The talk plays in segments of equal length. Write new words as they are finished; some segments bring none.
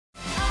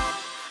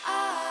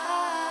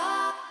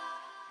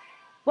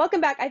Welcome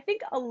back. I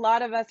think a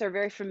lot of us are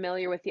very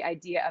familiar with the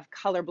idea of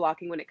color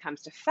blocking when it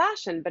comes to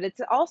fashion, but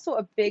it's also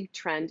a big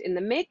trend in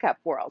the makeup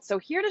world. So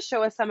here to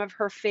show us some of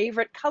her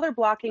favorite color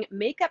blocking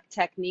makeup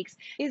techniques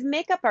is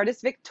makeup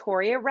artist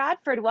Victoria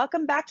Radford.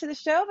 Welcome back to the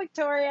show,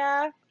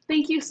 Victoria.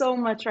 Thank you so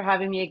much for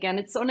having me again.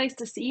 It's so nice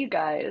to see you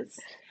guys.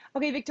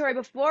 Okay, Victoria,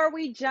 before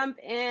we jump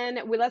in,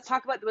 let's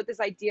talk about what this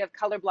idea of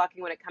color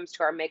blocking when it comes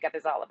to our makeup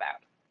is all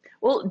about.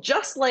 Well,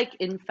 just like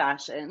in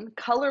fashion,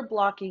 color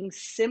blocking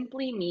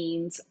simply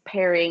means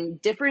pairing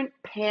different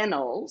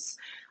panels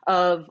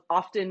of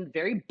often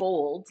very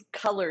bold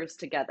colors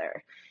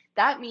together.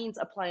 That means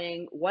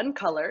applying one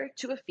color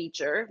to a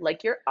feature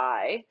like your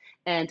eye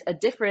and a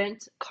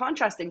different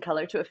contrasting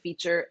color to a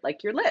feature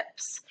like your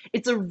lips.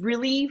 It's a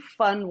really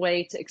fun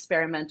way to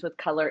experiment with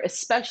color,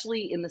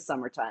 especially in the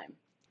summertime.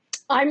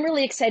 I'm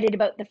really excited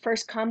about the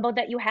first combo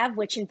that you have,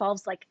 which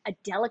involves like a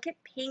delicate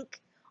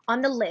pink on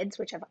the lids,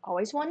 which I've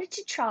always wanted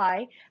to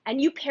try, and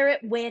you pair it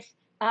with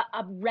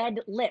a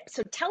red lip.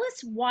 So tell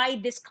us why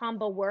this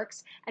combo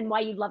works and why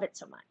you love it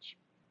so much.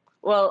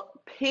 Well,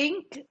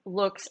 pink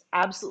looks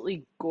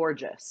absolutely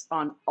gorgeous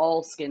on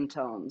all skin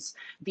tones.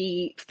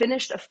 The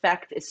finished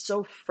effect is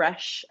so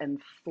fresh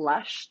and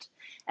flushed.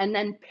 And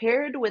then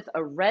paired with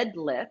a red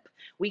lip,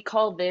 we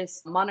call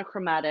this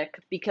monochromatic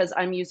because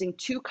I'm using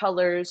two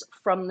colors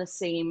from the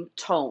same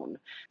tone.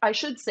 I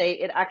should say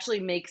it actually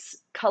makes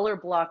color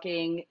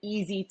blocking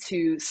easy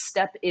to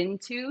step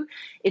into.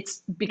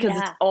 It's because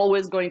it's Yeah,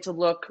 always going to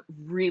look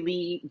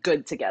really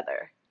good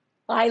together.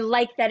 I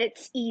like that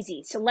it's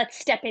easy. So let's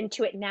step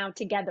into it now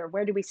together.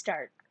 Where do we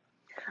start?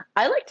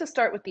 I like to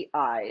start with the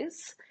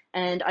eyes,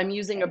 and I'm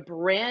using a Okay.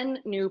 brand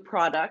new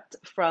product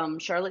from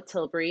Charlotte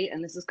Tilbury,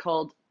 and this is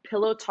called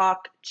Pillow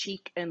Talk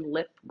Cheek and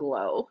Lip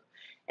Glow.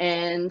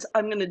 And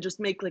I'm gonna just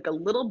make like a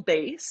little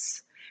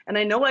base. And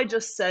I know I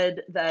just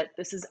said that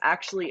this is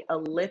actually a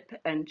lip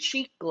and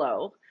cheek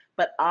glow,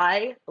 but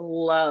I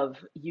love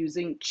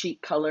using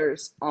cheek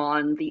colors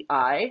on the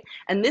eye.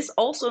 And this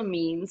also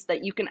means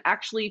that you can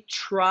actually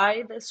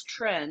try this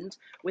trend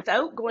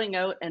without going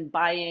out and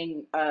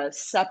buying a Oh, there's a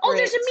separate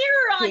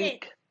mirror on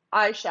it. pink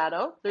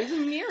eyeshadow. There's a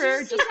Do you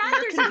mirror see just for that?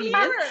 your There's a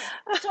convenience.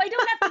 mirror. So I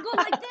don't have to go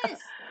like this.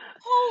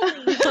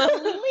 Holy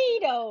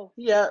Toledo.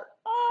 Yeah,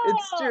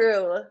 it's Oh,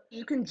 true.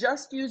 You can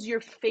just use your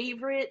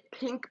favorite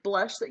pink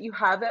blush that you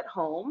have at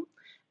home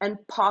and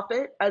pop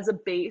it as a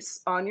base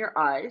on your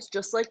eyes,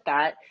 just like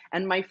that.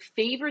 And my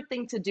favorite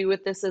thing to do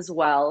with this as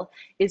well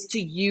is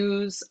to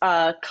use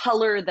a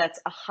color that's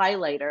a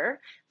highlighter.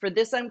 For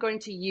this, I'm going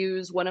to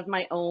use one of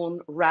my own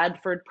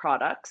Radford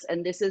products,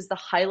 and this is the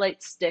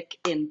highlight stick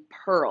in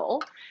Pearl.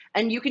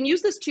 And you can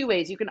use this two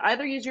ways. You can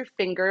either use your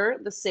finger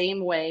the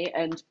same way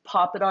and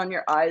pop it on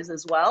your eyes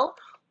as well,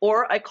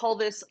 or I call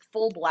this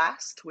full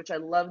blast, which I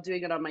love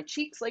doing it on my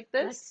cheeks like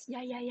this,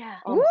 yeah.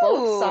 on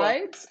both Ooh.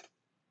 sides.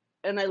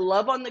 And I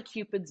love on the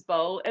Cupid's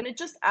bow, and it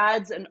just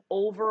adds an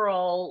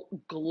overall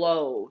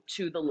glow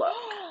to the look.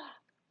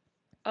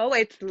 Oh,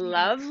 it's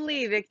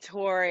lovely,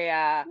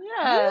 Victoria.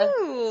 Yeah,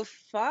 Ooh,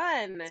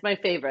 fun. it's my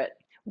favorite.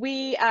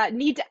 We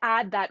need to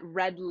add that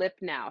red lip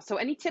now. So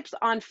any tips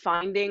on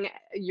finding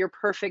your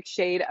perfect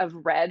shade of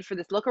red for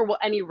this look, or will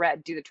any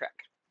red do the trick?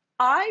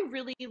 I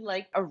really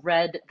like a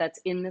red that's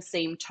in the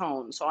same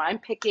tone. So I'm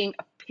picking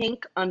a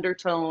pink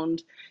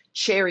undertoned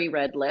cherry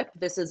red lip.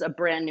 This is a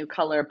brand new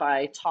color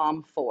by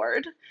Tom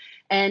Ford.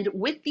 And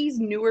with these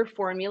newer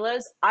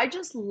formulas, I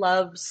just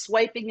love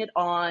swiping it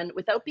on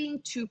without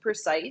being too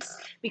precise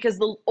because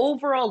the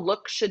overall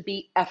look should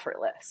be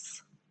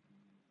effortless.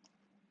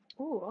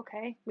 Ooh,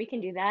 okay. We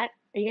can do that.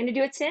 Are you gonna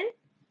do it, Sin?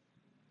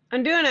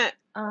 I'm doing it.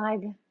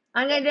 I'm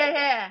gonna do it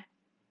here.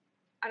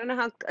 I don't know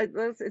how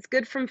it's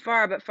good from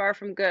far, but far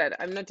from good.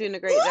 I'm not doing a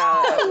great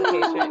job at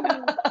application right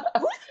now. Ooh!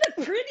 Who's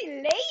the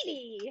pretty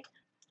lady?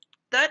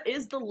 That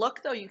is the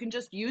look though. You can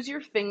just use your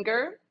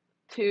finger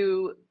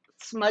to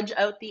smudge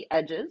out the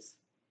edges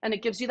and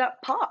it gives you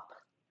that pop.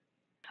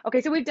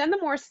 Okay, so we've done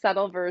the more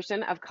subtle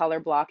version of color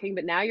blocking,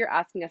 but now you're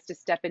asking us to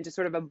step into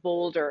sort of a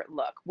bolder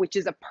look, which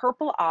is a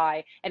purple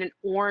eye and an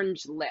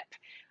orange lip.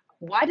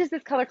 Why does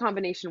this color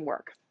combination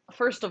work?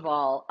 First of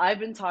all, I've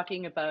been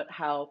talking about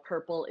how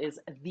purple is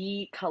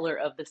the color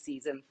of the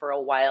season for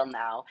a while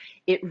now.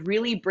 It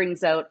really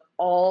brings out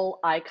all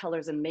eye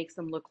colors and makes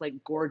them look like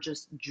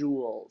gorgeous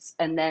jewels.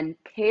 And then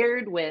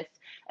paired with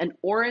an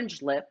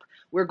orange lip,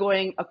 we're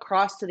going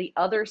across to the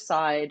other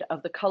side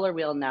of the color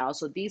wheel now.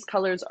 So these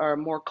colors are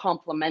more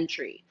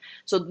complementary.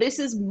 So this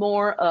is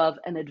more of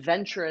an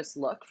adventurous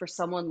look for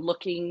someone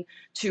looking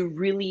to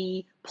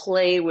really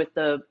play with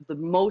the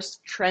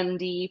most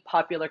trendy,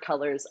 popular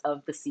colors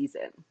of the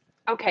season.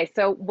 Okay,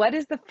 so what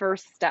is the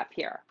first step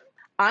here?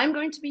 I'm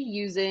going to be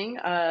using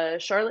a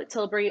Charlotte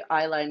Tilbury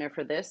eyeliner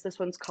for this. This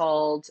one's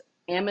called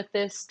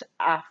Amethyst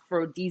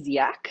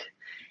Aphrodisiac.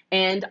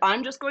 And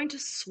I'm just going to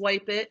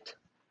swipe it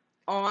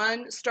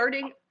on,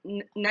 starting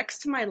next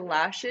to my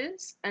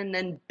lashes and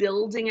then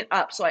building it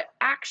up. So I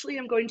actually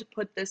am going to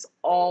put this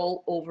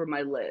all over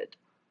my lid.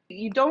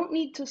 You don't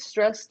need to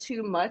stress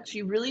too much.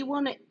 You really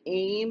want to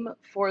aim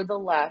for the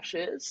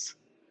lashes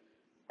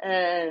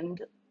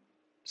and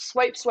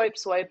swipe, swipe,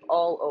 swipe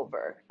all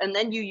over. And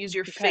then you use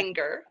your Okay.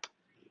 finger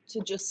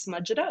to just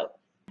smudge it out.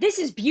 This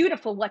is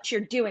beautiful what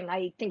you're doing.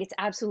 I think it's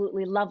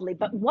absolutely lovely.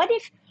 But what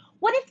if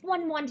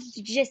one wanted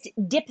to just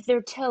dip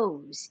their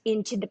toes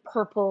into the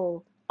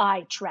purple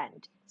eye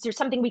trend? Is there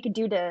something we could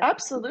do to lighten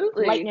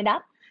Absolutely. it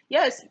up?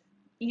 Yes,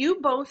 you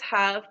both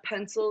have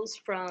pencils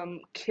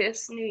from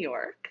Kiss New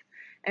York,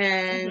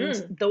 and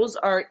Hmm. those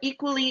are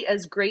equally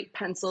as great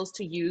pencils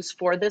to use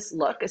for this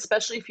look,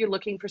 especially if you're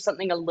looking for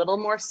something a little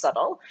more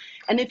subtle.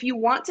 And if you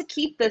want to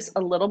keep this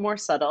a little more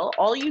subtle,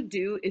 all you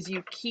do is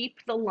you keep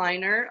the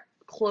liner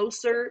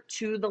closer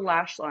to the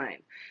lash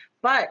line.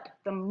 But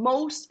the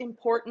most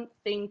important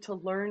thing to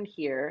learn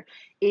here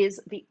is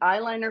the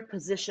eyeliner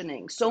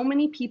positioning. So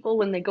many people,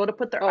 when they go to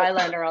put their Oh,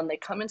 eyeliner on, they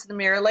come into the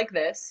mirror like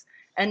this,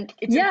 and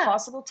it's Yeah.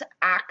 impossible to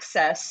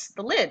access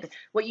the lid.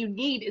 What you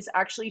need is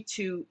actually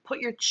to put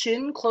your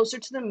chin closer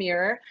to the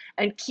mirror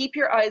and keep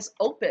your eyes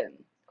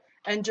open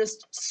and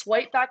just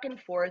swipe back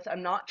and forth.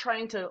 I'm not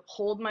trying to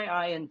hold my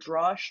eye and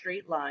draw a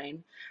straight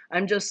line.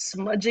 I'm just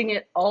smudging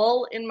it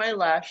all in my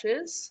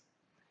lashes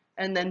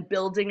and then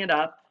building it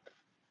up.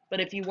 But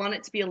if you want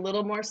it to be a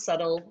little more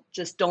subtle,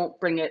 just don't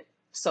bring it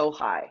so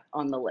high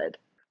on the lid.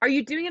 are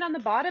you doing it on the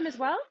bottom as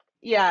well?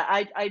 Yeah,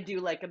 I do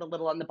like it a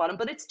little on the bottom,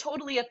 but it's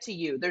totally up to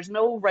you. There's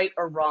no right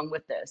or wrong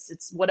with this.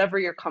 It's whatever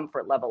your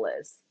comfort level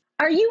is.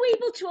 Are you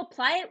able to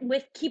apply it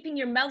with keeping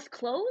your mouth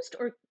closed,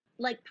 or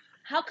like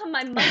how come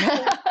my mouth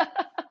won't?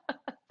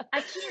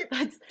 I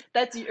can't.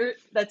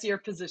 That's your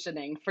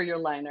positioning for your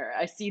liner.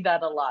 I see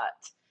that a lot.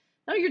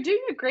 No, you're doing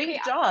a Okay,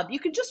 great job. You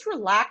can just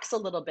relax a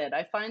little bit.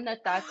 I find that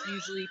that's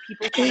usually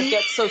people kind of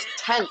get so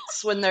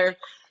tense when they're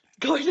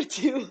going to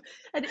do,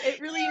 and it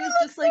really is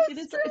You just like look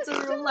it so is. It's a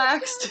stressed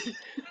relaxed.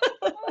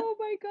 oh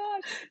my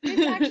gosh. This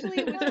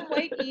actually was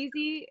quite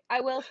easy,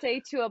 I will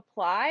say, to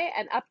apply.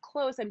 And up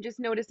close, I'm just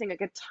noticing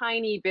like a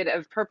tiny bit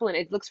of purple and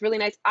it looks really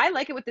nice. I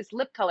like it with this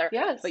lip color, but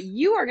Yes.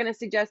 you are going to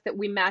suggest that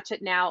we match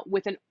it now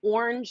with an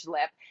orange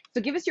lip.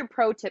 So give us your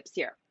pro tips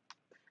here.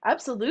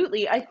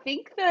 Absolutely. I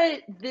think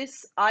that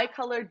this eye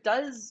color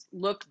does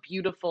look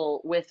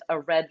beautiful with a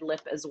red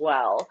lip as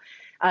well,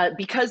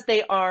 because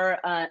they are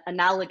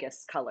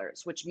analogous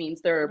colors, which means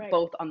they're Right.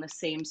 both on the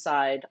same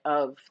side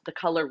of the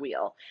color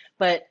wheel.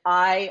 But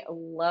I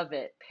love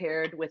it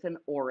paired with an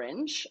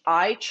orange.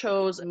 I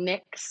chose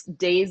NYX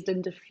Dazed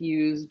and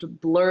Diffused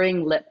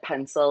Blurring Lip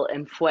Pencil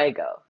in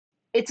Fuego.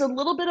 It's a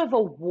little bit of a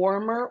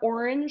warmer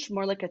orange,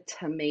 more like a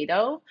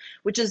tomato,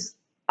 which is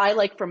I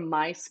like from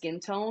my skin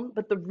tone.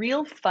 But the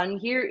real fun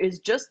here is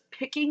just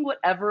picking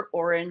whatever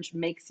orange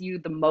makes you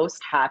the most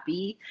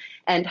happy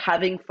and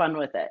having fun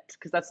with it,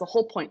 because that's the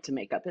whole point to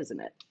makeup, isn't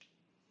it? Can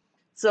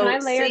So I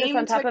layer this same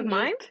on top of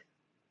mine? technique.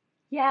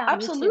 Yeah, me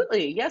too.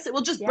 Absolutely. Yes, it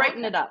will just Yeah.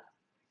 brighten it up.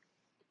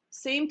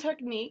 Same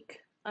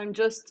technique. I'm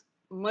just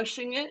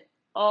mushing it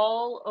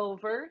all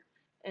over,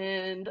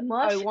 and I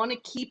Mush. want to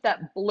keep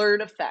that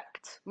blurred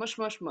effect. Mush,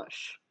 mush,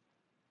 mush.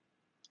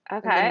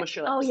 And then Okay. mush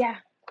your Oh lips. yeah.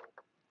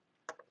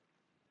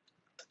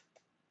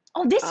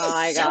 Oh, this Oh is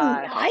my so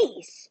gosh.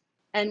 nice.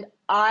 And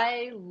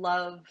I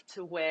love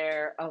to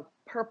wear a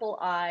purple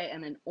eye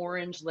and an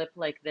orange lip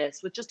like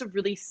this with just a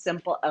really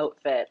simple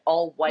outfit,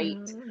 all white,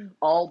 Mm.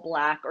 all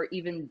black, or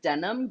even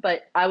denim.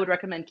 But I would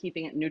recommend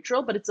keeping it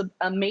neutral, but it's an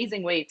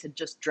amazing way to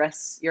just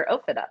dress your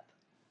outfit up.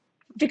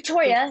 This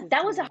Victoria, is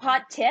that was a amazing.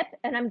 hot tip,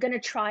 and I'm going to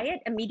try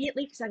it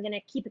immediately because I'm going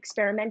to keep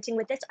experimenting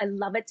with this. I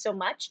love it so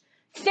much.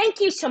 Thank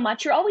you so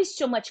much. You're always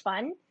so much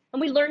fun,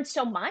 and we learned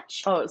so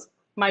much. Oh, it's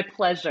my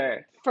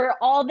pleasure. For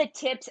all the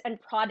tips and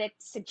product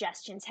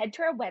suggestions, head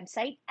to our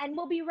website, and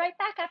we'll be right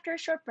back after a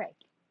short break.